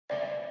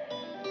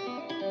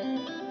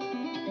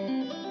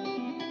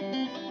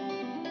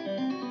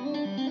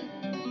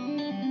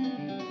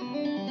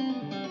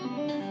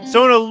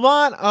So in a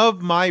lot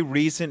of my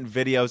recent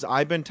videos,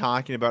 I've been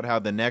talking about how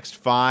the next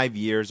 5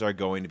 years are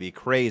going to be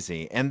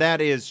crazy, and that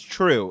is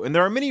true. And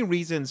there are many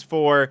reasons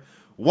for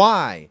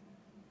why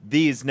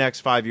these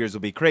next 5 years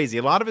will be crazy.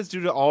 A lot of it's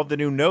due to all of the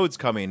new nodes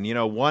coming, you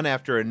know, one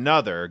after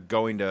another,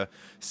 going to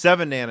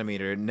 7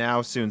 nanometer,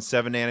 now soon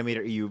 7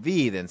 nanometer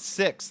EUV, then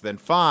 6, then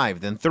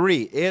 5, then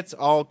 3. It's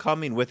all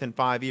coming within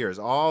 5 years.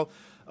 All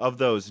of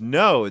those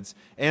nodes,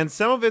 and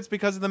some of it's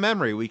because of the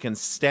memory. We can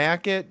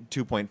stack it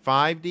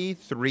 2.5D,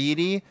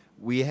 3D.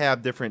 We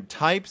have different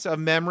types of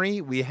memory.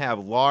 We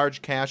have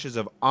large caches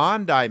of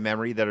on-die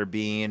memory that are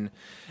being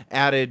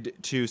added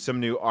to some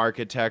new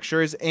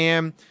architectures,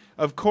 and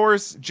of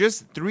course,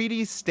 just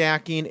 3D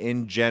stacking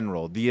in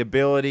general, the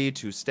ability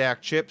to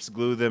stack chips,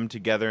 glue them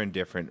together in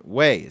different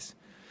ways.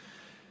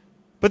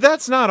 But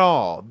that's not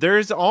all.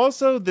 There's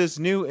also this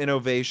new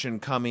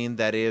innovation coming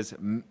that is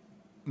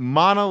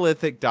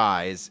monolithic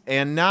dies,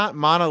 and not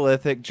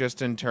monolithic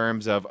just in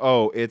terms of,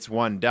 oh, it's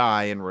one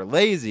die and we're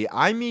lazy.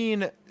 I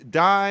mean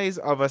dies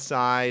of a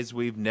size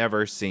we've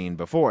never seen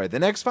before. The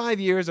next 5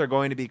 years are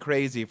going to be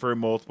crazy for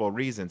multiple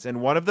reasons, and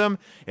one of them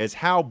is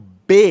how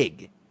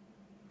big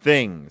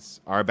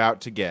things are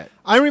about to get.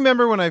 I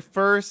remember when I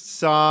first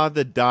saw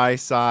the die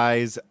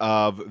size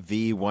of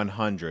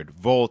V100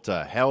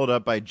 Volta held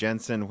up by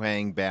Jensen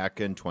Huang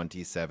back in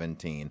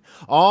 2017.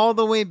 All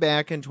the way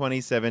back in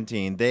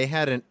 2017, they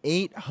had an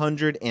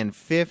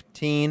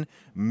 815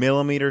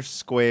 millimeter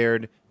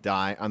squared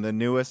die on the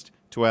newest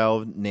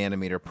 12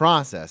 nanometer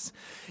process.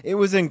 It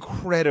was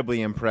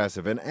incredibly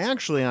impressive, and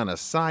actually, on a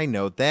side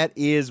note, that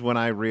is when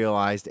I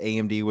realized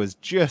AMD was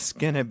just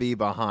gonna be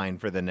behind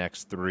for the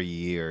next 3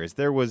 years.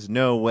 There was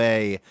no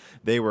way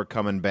they were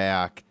coming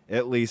back,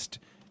 at least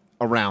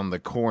around the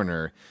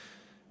corner.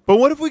 But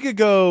what if we could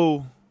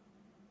go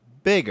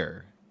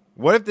bigger?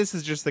 What if this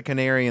is just the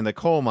canary in the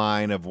coal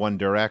mine of one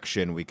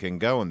direction we can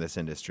go in this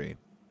industry?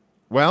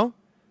 Well,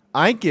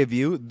 I give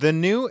you the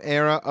new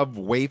era of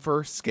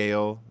wafer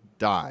scale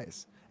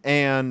dies.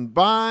 And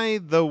by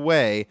the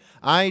way,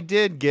 I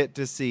did get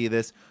to see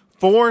this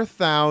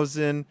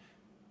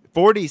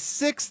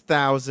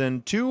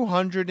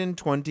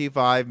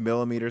 46,225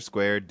 millimeter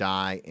square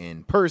die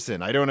in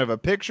person. I don't have a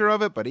picture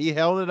of it, but he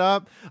held it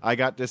up. I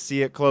got to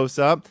see it close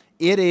up.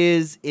 It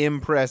is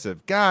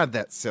impressive. God,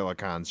 that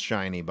silicon's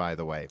shiny, by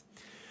the way.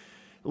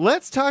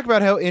 Let's talk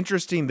about how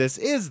interesting this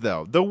is,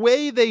 though. The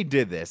way they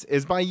did this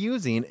is by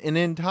using an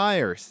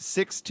entire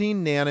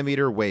 16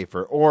 nanometer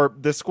wafer, or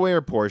the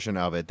square portion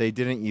of it. They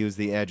didn't use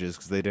the edges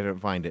because they didn't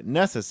find it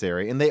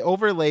necessary, and they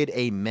overlaid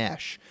a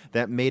mesh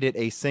that made it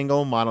a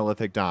single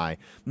monolithic die.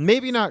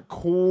 Maybe not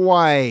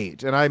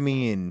quite, and I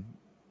mean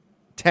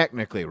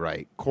technically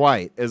right,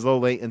 quite as low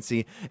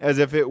latency as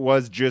if it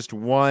was just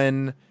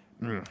one,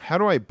 how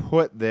do I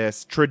put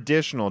this,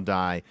 traditional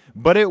die,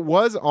 but it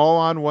was all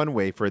on one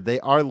wafer. They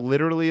are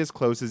literally as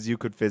close as you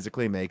could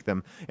physically make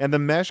them, and the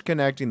mesh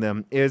connecting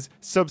them is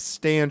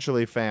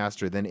substantially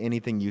faster than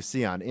anything you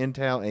see on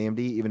Intel, AMD,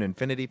 even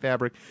Infinity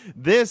Fabric.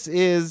 This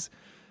is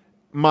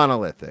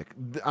monolithic.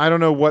 I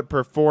don't know what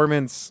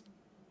performance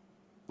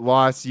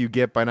loss you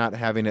get by not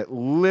having it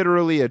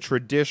literally a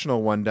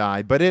traditional one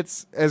die, but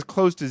it's as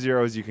close to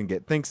zero as you can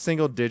get. Think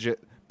single digit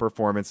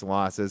performance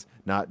losses,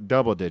 not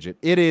double digit.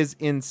 It is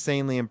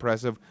insanely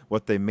impressive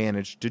what they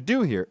managed to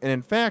do here. And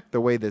in fact, the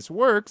way this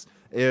works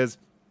is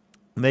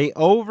they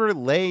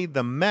overlay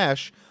the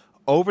mesh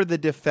over the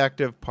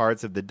defective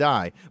parts of the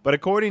die. But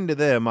according to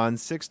them, on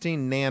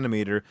 16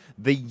 nanometer,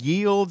 the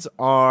yields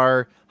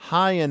are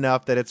high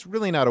enough that it's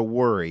really not a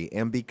worry.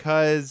 And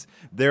because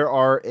there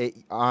are,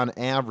 on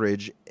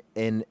average,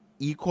 an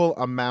equal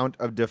amount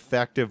of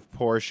defective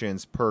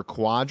portions per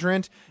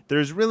quadrant,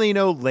 there's really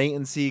no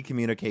latency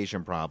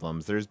communication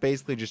problems. There's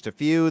basically just a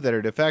few that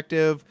are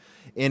defective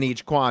in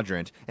each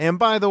quadrant. And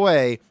by the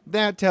way,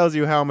 that tells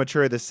you how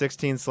mature the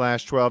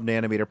 16/12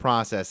 nanometer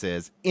process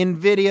is.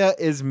 Nvidia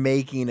is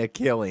making a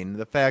killing.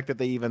 The fact that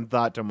they even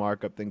thought to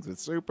mark up things with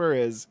super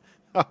is,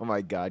 oh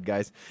my god,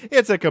 guys,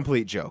 it's a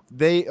complete joke.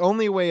 The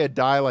only way a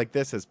die like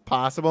this is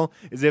possible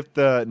is if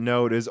the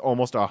node is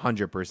almost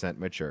 100%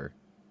 mature.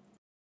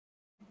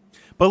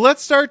 But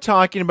let's start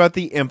talking about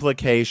the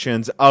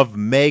implications of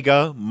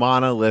mega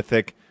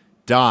monolithic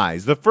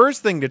dies. The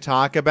first thing to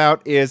talk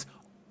about is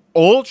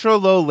ultra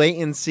low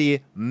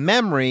latency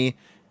memory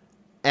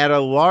at a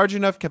large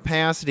enough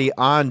capacity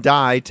on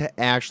die to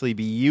actually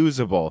be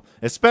usable,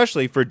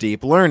 especially for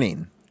deep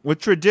learning. With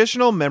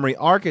traditional memory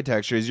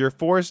architectures, you're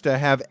forced to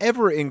have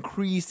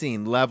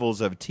ever-increasing levels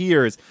of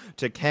tiers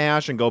to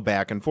cache and go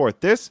back and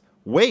forth. This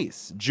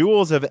wastes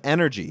joules of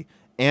energy,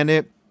 and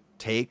it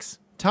takes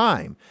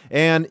time.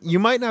 And you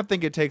might not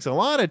think it takes a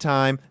lot of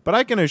time, but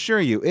I can assure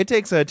you it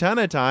takes a ton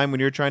of time when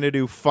you're trying to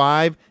do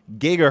 5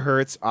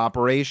 gigahertz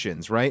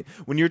operations, right?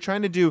 When you're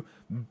trying to do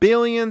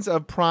billions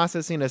of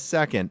processing a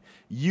second,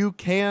 you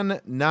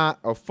cannot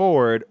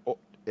afford,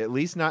 at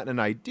least not in an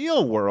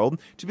ideal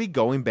world, to be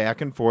going back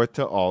and forth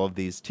to all of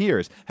these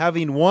tiers.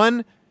 Having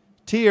one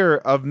tier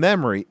of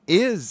memory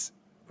is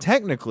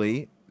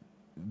technically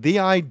the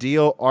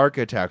ideal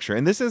architecture.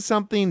 And this is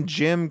something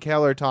Jim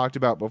Keller talked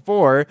about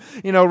before.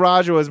 You know,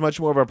 Raja was much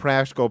more of a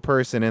practical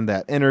person in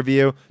that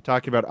interview,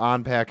 talking about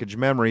on-package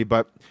memory.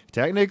 But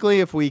technically,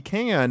 if we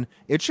can,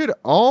 it should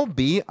all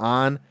be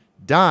on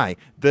die.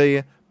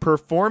 The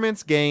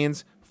performance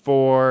gains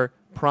for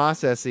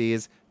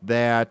processes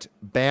that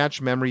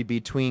batch memory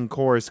between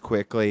cores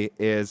quickly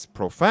is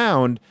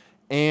profound.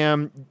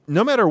 And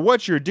no matter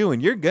what you're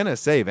doing, you're going to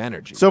save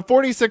energy. So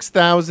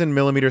 46,000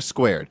 millimeters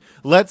squared.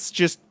 Let's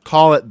just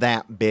call it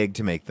that big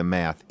to make the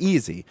math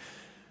easy.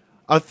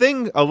 A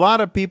thing a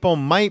lot of people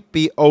might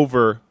be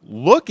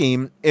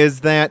overlooking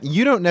is that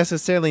you don't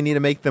necessarily need to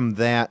make them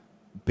that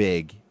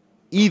big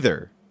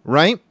either,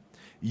 right?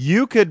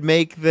 You could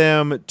make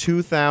them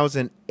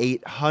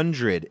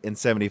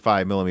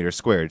 2,875 millimeters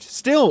squared.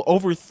 Still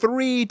over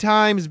 3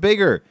 times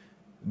bigger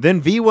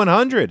than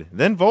V100,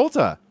 than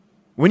Volta.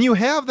 When you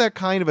have that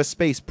kind of a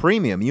space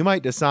premium, you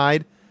might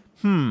decide,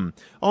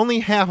 only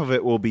half of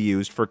it will be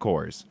used for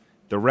cores.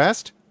 The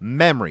rest,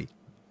 memory.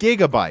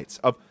 Gigabytes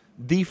of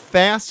the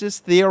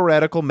fastest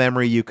theoretical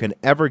memory you can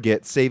ever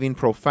get, saving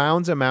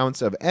profound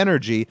amounts of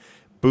energy,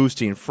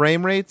 boosting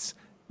frame rates,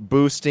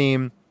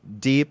 boosting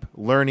deep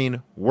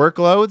learning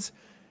workloads.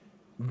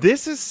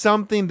 This is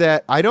something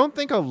that I don't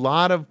think a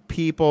lot of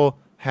people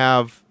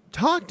have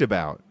talked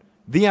about.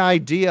 The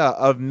idea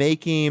of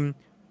making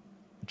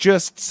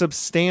just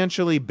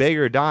substantially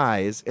bigger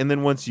dies, and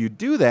then once you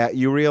do that,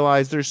 you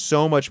realize there's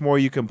so much more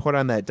you can put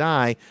on that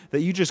die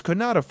that you just could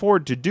not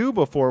afford to do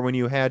before when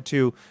you had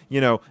to, you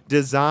know,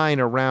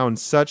 design around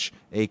such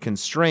a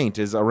constraint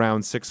as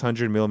around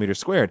 600 millimeters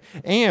squared.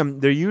 And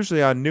they're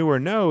usually on newer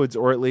nodes,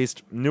 or at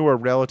least newer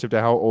relative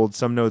to how old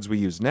some nodes we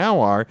use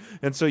now are.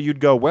 And so you'd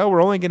go, well,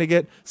 we're only going to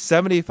get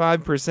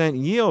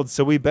 75% yield,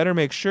 so we better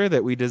make sure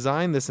that we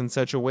design this in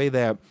such a way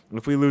that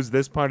if we lose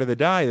this part of the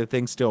die, the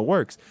thing still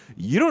works.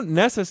 You don't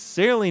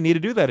necessarily need to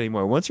do that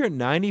anymore. Once you're at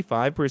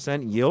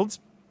 95% yields,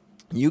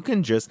 you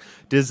can just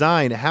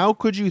design how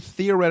could you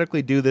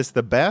theoretically do this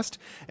the best,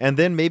 and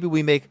then maybe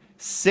we make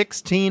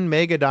 16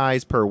 mega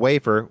dies per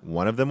wafer.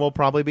 One of them will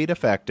probably be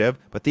defective,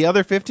 but the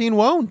other 15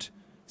 won't.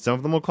 Some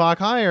of them will clock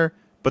higher,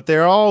 but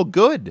they're all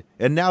good,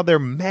 and now they're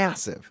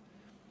massive.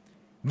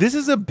 This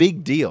is a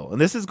big deal, and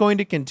this is going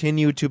to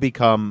continue to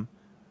become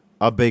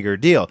a bigger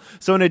deal.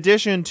 So in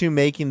addition to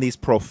making these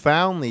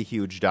profoundly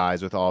huge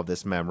dies with all of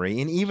this memory,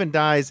 and even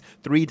dies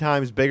 3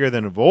 times bigger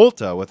than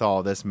Volta with all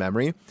of this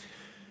memory,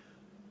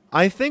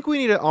 I think we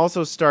need to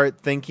also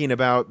start thinking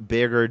about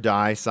bigger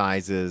die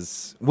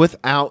sizes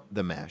without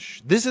the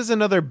mesh. This is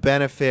another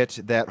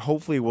benefit that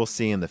hopefully we'll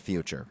see in the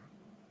future.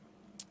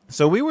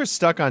 So we were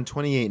stuck on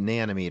 28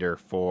 nanometer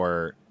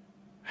for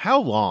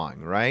how long,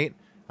 right?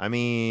 I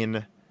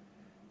mean,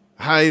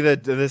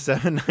 the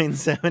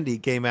 7970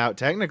 came out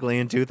technically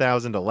in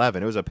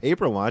 2011. It was a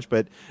paper launch,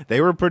 but they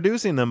were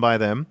producing them by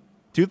then,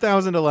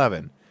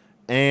 2011.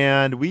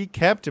 And we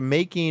kept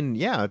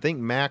making, I think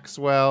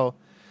Maxwell...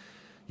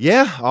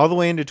 all the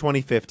way into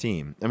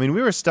 2015. I mean,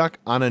 we were stuck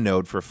on a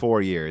node for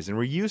 4 years, and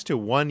we're used to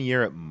 1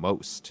 year at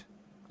most.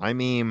 I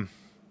mean,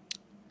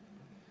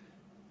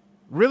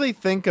 really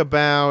think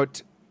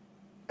about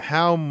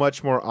how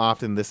much more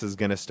often this is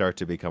going to start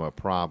to become a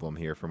problem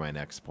here for my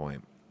next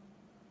point.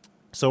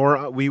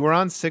 So we were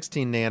on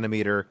 16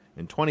 nanometer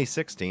in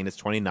 2016. It's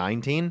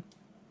 2019.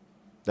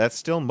 That's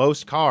still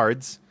most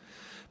cards.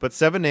 But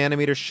 7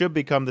 nanometer should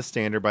become the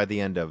standard by the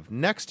end of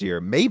next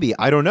year. Maybe.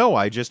 I don't know.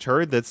 I just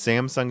heard that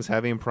Samsung's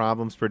having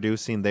problems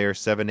producing their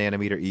 7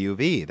 nanometer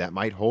EUV. That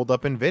might hold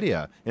up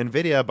Nvidia.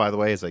 Nvidia, by the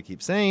way, as I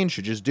keep saying,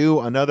 should just do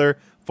another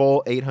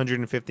full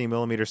 850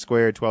 millimeter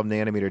squared 12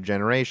 nanometer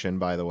generation,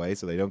 by the way,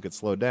 so they don't get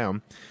slowed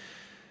down.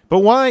 But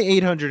why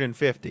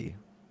 850?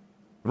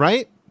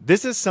 Right?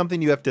 This is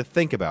something you have to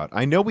think about.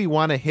 I know we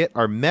want to hit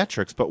our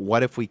metrics, but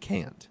what if we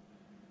can't?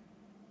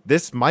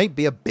 This might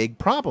be a big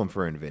problem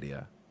for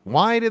Nvidia.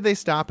 Why did they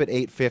stop at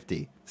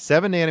 850?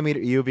 7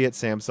 nanometer EUV at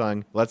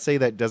Samsung. Let's say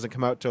that doesn't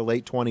come out till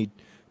late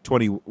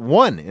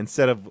 2021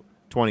 instead of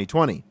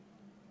 2020.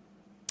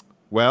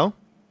 Well,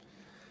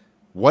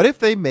 what if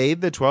they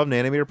made the 12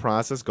 nanometer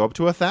process go up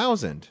to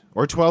 1,000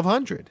 or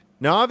 1,200?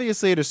 Now,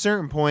 obviously, at a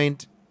certain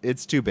point,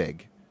 it's too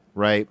big,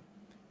 right?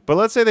 But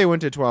let's say they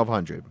went to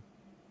 1,200.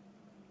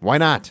 Why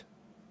not?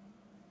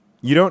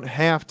 You don't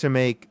have to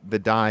make the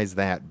dies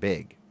that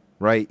big,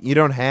 right? You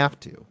don't have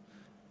to.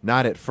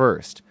 Not at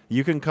first.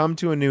 You can come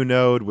to a new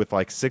node with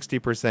like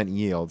 60%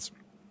 yields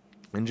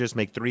and just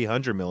make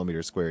 300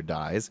 millimeter squared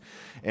dies,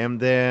 and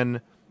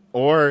then,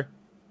 or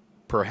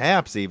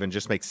perhaps even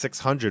just make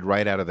 600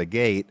 right out of the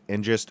gate,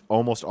 and just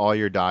almost all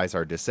your dies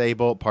are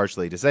disabled,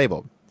 partially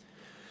disabled.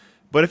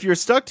 But if you're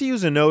stuck to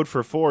use a node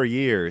for 4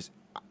 years,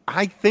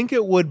 I think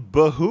it would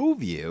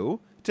behoove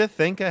you to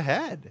think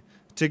ahead,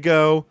 to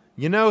go,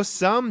 you know,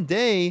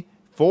 someday,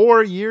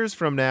 4 years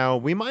from now,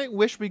 we might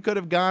wish we could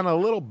have gone a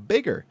little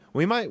bigger.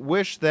 We might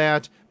wish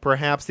that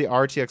perhaps the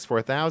RTX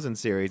 4000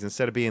 series,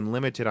 instead of being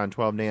limited on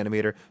 12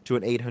 nanometer to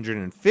an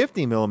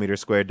 850 millimeter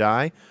squared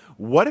die,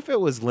 what if it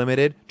was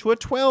limited to a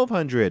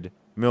 1200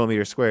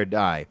 millimeter squared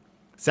die?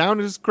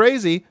 Sounds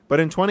crazy, but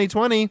in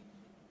 2020,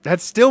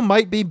 that still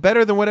might be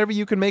better than whatever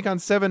you can make on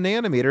 7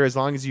 nanometer as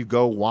long as you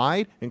go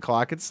wide and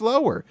clock it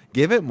slower.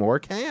 Give it more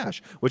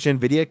cache, which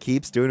Nvidia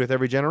keeps doing with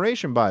every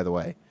generation, by the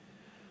way.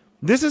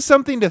 This is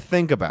something to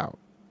think about,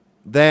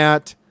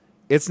 that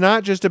it's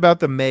not just about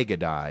the mega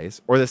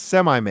dies or the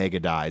semi-mega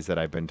dies that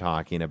I've been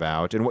talking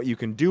about and what you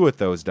can do with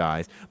those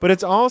dies, but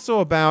it's also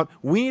about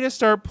we need to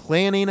start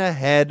planning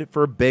ahead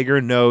for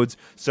bigger nodes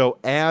so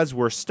as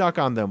we're stuck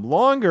on them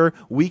longer,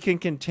 we can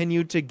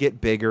continue to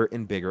get bigger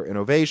and bigger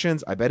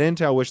innovations. I bet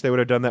Intel wish they would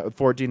have done that with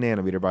 14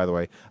 nanometer, by the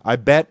way. I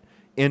bet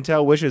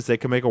Intel wishes they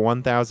could make a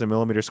 1,000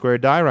 millimeter square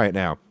die right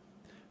now.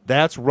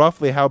 That's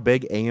roughly how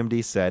big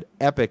AMD said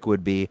EPYC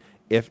would be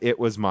if it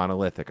was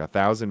monolithic,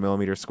 1,000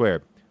 millimeter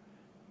squared.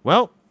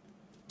 Well,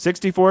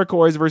 64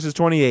 cores versus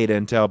 28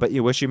 Intel, but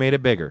you wish you made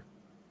it bigger.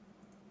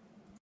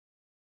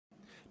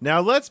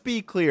 Now, let's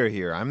be clear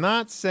here. I'm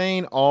not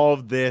saying all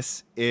of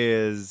this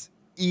is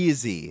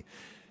easy.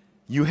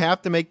 You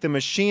have to make the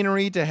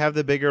machinery to have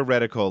the bigger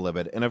reticle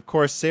limit. And of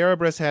course,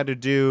 Cerebras had to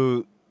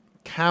do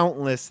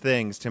countless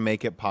things to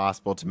make it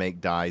possible to make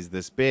dies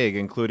this big,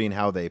 including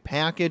how they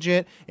package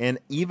it and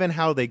even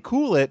how they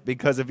cool it,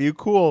 because if you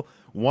cool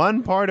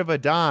one part of a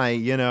die,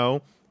 you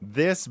know,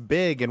 this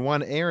big in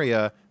one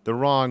area the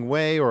wrong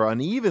way or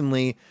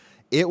unevenly,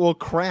 it will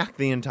crack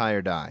the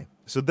entire die.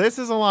 So this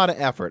is a lot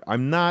of effort.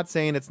 I'm not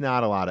saying it's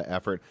not a lot of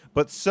effort,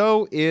 but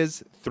so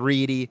is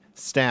 3D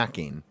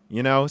stacking.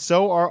 You know,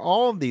 so are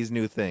all of these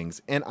new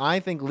things. And I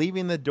think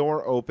leaving the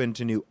door open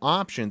to new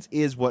options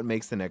is what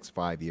makes the next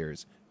 5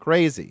 years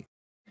crazy.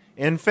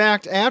 In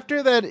fact,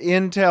 after that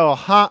Intel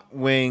Hot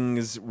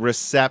Wings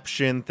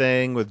reception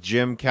thing with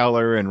Jim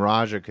Keller and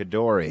Raja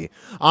Kaduri,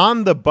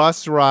 on the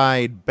bus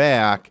ride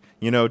back,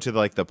 you know, to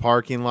like the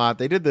parking lot,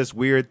 they did this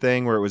weird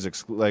thing where it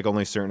was like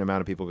only a certain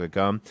amount of people could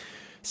come.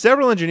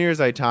 Several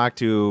engineers I talked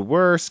to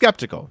were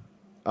skeptical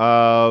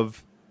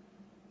of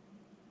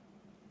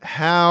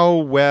how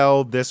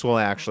well this will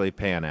actually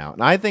pan out.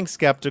 And I think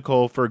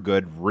skeptical for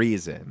good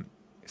reason.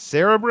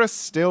 Cerebras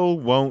still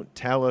won't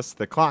tell us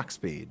the clock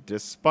speed,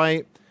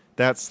 despite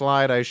that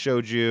slide I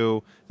showed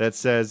you that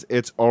says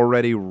it's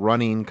already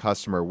running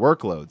customer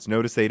workloads.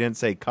 Notice they didn't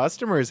say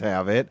customers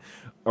have it,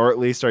 or at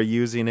least are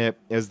using it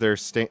as their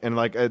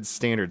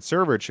standard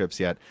server chips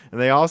yet.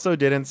 And they also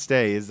didn't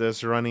say, is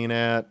this running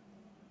at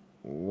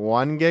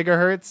 1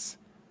 gigahertz,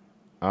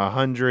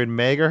 100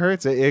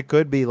 megahertz? It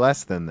could be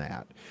less than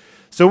that.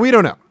 So we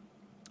don't know.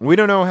 We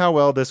don't know how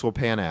well this will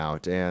pan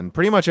out, and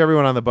pretty much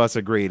everyone on the bus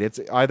agreed. It's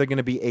either going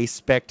to be a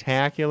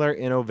spectacular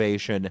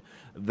innovation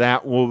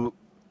that will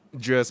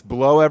just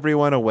blow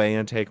everyone away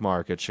and take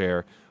market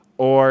share,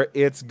 or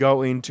it's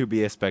going to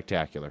be a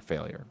spectacular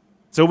failure.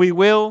 So we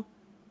will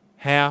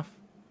have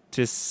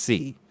to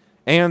see.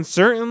 And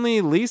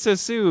certainly Lisa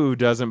Su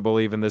doesn't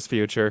believe in this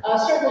future.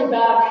 Certainly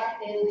back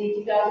in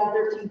the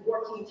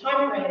 2013-14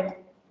 timeframe,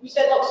 we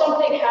said, look,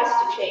 something has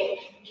to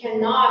change. We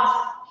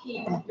cannot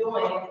keep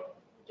doing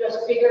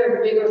just bigger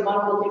and bigger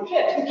monolithic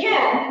chips. We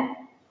can.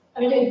 I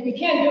mean, we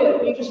can do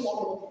it. We just won't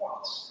do it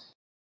once.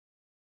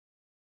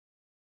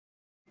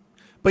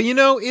 But you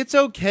know, it's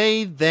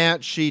okay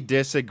that she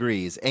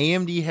disagrees.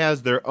 AMD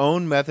has their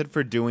own method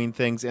for doing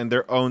things and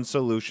their own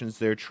solutions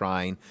they're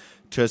trying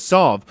to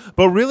solve.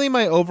 But really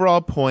my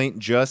overall point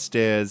just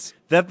is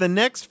that the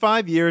next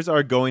 5 years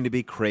are going to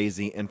be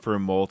crazy, and for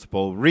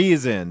multiple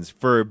reasons.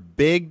 For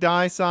big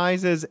die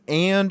sizes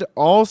and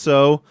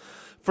also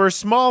for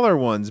smaller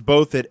ones,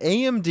 both at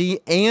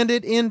AMD and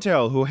at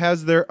Intel, who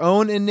has their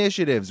own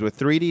initiatives with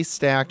 3D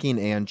stacking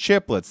and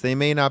chiplets. They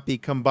may not be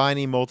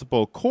combining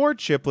multiple core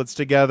chiplets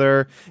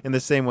together in the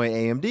same way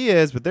AMD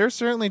is, but they're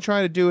certainly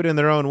trying to do it in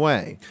their own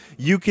way.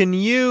 You can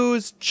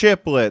use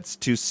chiplets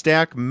to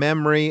stack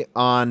memory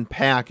on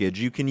package.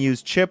 You can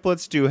use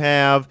chiplets to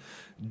have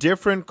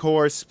different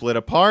cores split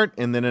apart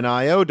and then an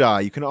I/O die.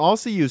 You can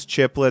also use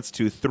chiplets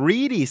to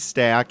 3D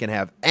stack and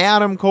have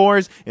Atom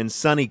cores and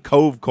Sunny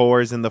Cove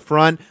cores in the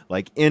front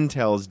like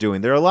Intel's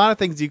doing. There are a lot of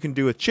things you can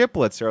do with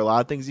chiplets. There are a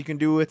lot of things you can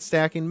do with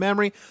stacking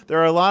memory. There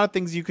are a lot of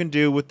things you can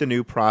do with the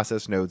new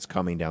process nodes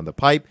coming down the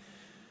pipe.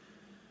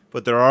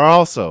 But there are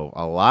also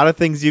a lot of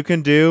things you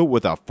can do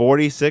with a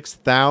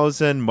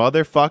 46,000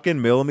 motherfucking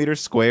millimeter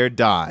square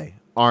die,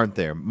 aren't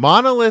there?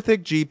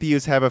 Monolithic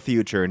GPUs have a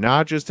future,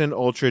 not just in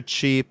ultra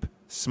cheap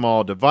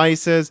small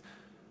devices,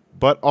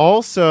 but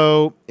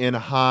also in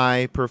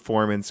high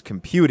performance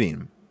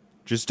computing.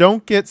 Just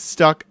don't get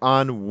stuck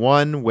on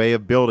one way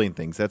of building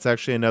things. That's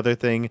actually another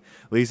thing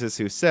Lisa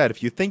Su said.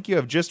 If you think you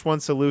have just one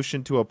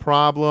solution to a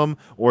problem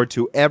or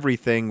to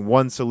everything,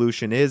 one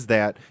solution is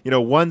that,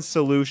 one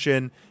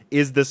solution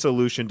is the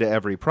solution to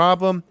every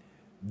problem,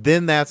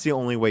 then that's the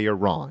only way you're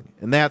wrong.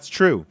 And that's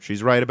true.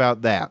 She's right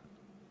about that.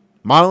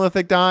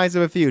 Monolithic dies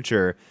have a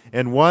future,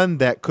 and one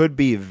that could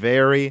be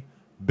very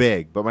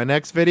big. But my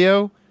next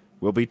video,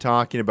 we'll be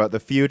talking about the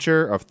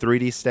future of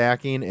 3D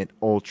stacking and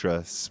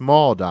ultra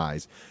small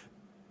dies.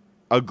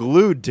 A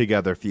glued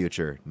together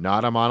future,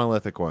 not a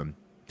monolithic one.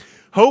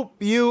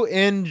 Hope you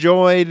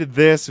enjoyed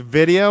this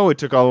video. It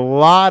took a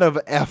lot of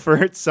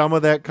effort. Some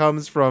of that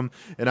comes from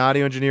an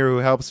audio engineer who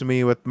helps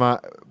me with my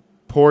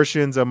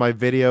portions of my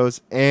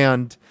videos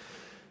and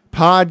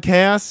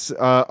podcasts,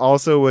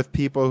 also with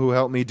people who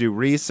help me do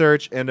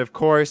research, and of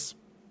course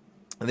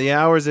the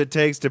hours it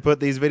takes to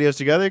put these videos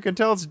together. You can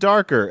tell it's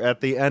darker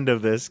at the end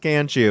of this,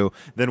 can't you,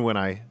 than when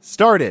I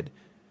started.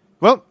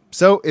 Well,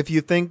 so if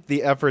you think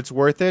the effort's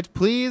worth it,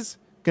 please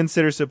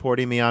consider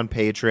supporting me on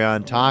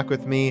Patreon. Talk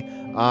with me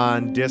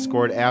on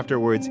Discord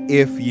afterwards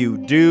if you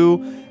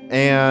do.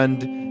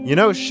 And, you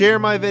know, share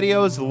my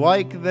videos,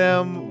 like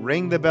them,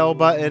 ring the bell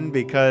button,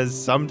 because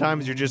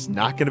sometimes you're just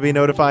not going to be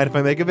notified if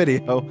I make a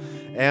video.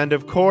 And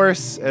of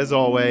course, as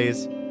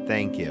always,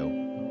 thank you.